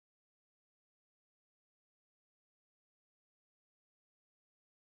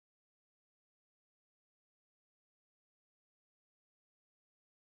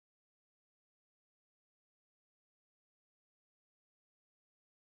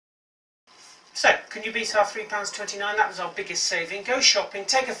So, can you beat our £3.29? That was our biggest saving. Go shopping,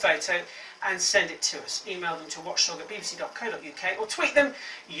 take a photo and send it to us. Email them to watchdog@bbc.co.uk or tweet them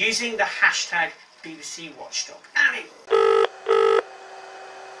using the hashtag BBC Watchdog. Annie.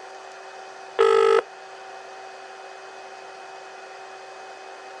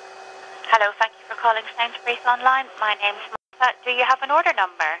 Hello, thank you for calling Sainsbury's Online. My name's Martha. Do you have an order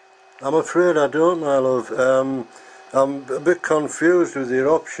number? I'm afraid I don't, my love. I'm a bit confused with your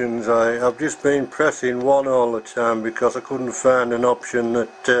options. I've just been pressing one all the time because I couldn't find an option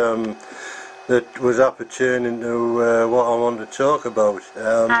that was appertaining to what I want to talk about.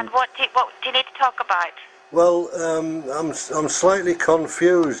 And what do you need to talk about? Well, I'm slightly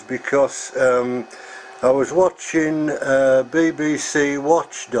confused because I was watching BBC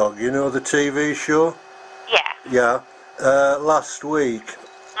Watchdog, you know, the TV show? Yeah. Yeah, last week.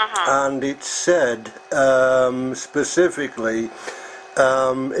 And it said specifically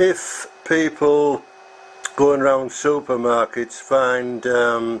if people going around supermarkets find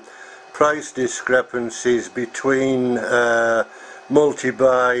price discrepancies between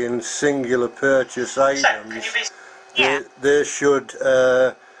multi-buy and singular purchase items, they should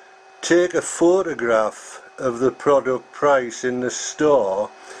take a photograph of the product price in the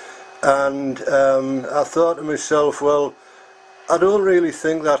store. And I thought to myself, well, I don't really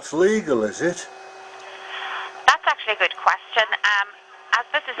think that's legal, is it? That's actually a good question. As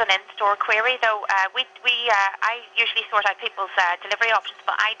this is an in-store query, though, I usually sort out people's delivery options,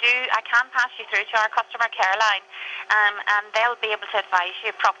 but I can pass you through to our customer care line, and they'll be able to advise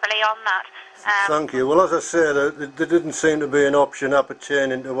you properly on that. Thank you. Well, as I say, there didn't seem to be an option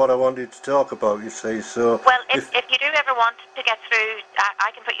appertaining to what I wanted to talk about, you see, so... Well, if you do ever want to get through,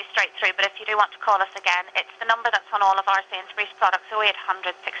 I can put you straight through, but if you do want to call us again, it's the number that's on all of our Sainsbury's products,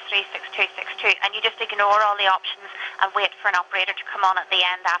 0800 636262, and you just ignore all the options and wait for an operator to come on at the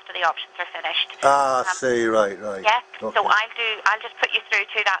end after the options are finished. Ah, I see, right. Yeah, okay. So I'll just put you through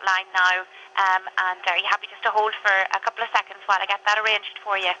to that line now, and are you happy just to hold for a couple of seconds while I get that arranged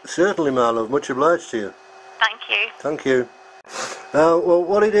for you? Certainly, my love. Much obliged to you. Thank you. Thank you. Well,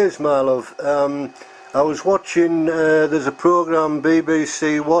 what it is, my love, I was watching, there's a programme,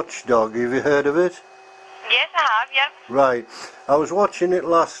 BBC Watchdog. Have you heard of it? Yes, I have, yeah. Right. I was watching it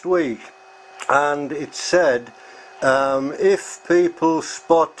last week, and it said if people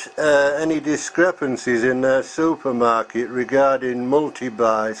spot any discrepancies in their supermarket regarding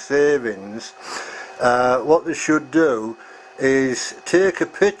multi-buy savings, what they should do is take a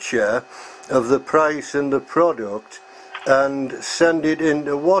picture of the price and the product and send it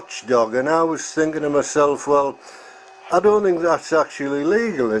into Watchdog. And I was thinking to myself, well, I don't think that's actually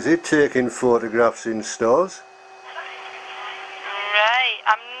legal, is it, taking photographs in stores? Right,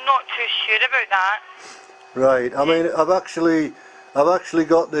 I'm not too sure about that. Right, I mean, I've actually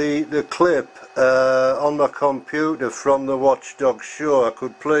got the clip on my computer from the Watchdog show. I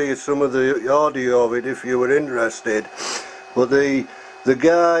could play you some of the audio of it if you were interested. But the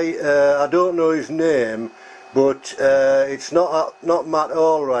guy, I don't know his name, but it's not Matt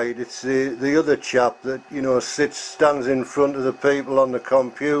Allwright. It's the other chap that, you know, stands in front of the people on the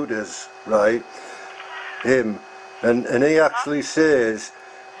computers, right? Him, and he actually says,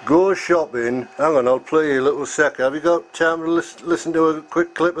 go shopping. Hang on, I'll play you a little second. Have you got time to listen to a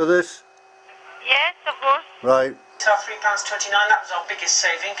quick clip of this? Yes, of course. Right. Our £3.29, that was our biggest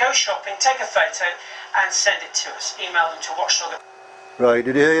saving. Go shopping, take a photo and send it to us. Email them to Watchdog. Right,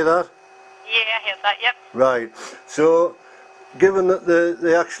 did you hear that? Yeah, I heard that, yep. Right, so given that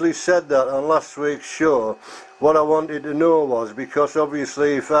they actually said that on last week's show, what I wanted to know was, because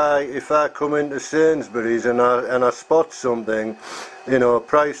obviously if I come into Sainsbury's and I spot something, you know, a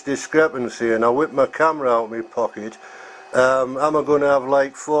price discrepancy, and I whip my camera out of my pocket, am I going to have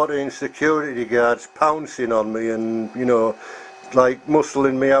like 14 security guards pouncing on me and, you know, like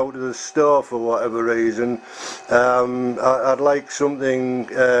muscling me out of the store for whatever reason? I'd like something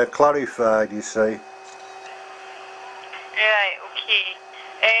clarified, you see. Right, okay.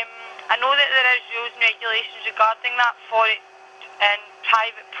 I know that there is rules and regulations regarding that for it in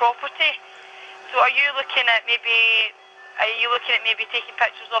private property. So are you looking at maybe taking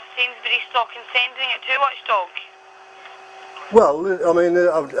pictures of Sainsbury's stock and sending it to Watchdog? Well, I mean,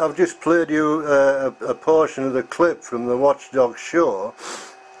 I've just played you a portion of the clip from the Watchdog show,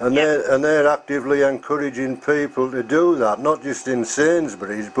 and they're actively encouraging people to do that, not just in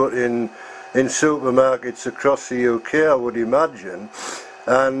Sainsbury's, but in supermarkets across the UK, I would imagine.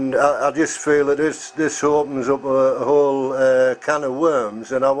 And I just feel that this opens up a whole can of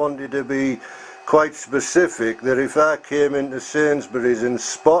worms, and I wanted to be quite specific that if I came into Sainsbury's and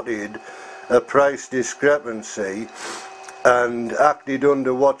spotted a price discrepancy, and acted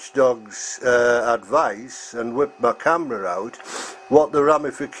under Watchdog's advice and whipped my camera out, what the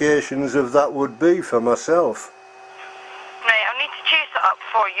ramifications of that would be for myself. Right, I'll need to chase it up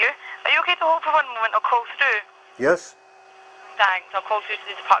for you. Are you okay to hold for one moment? I'll call through. Yes? Thanks, I'll call through to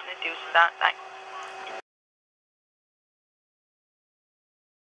the department that deals with that. Thanks.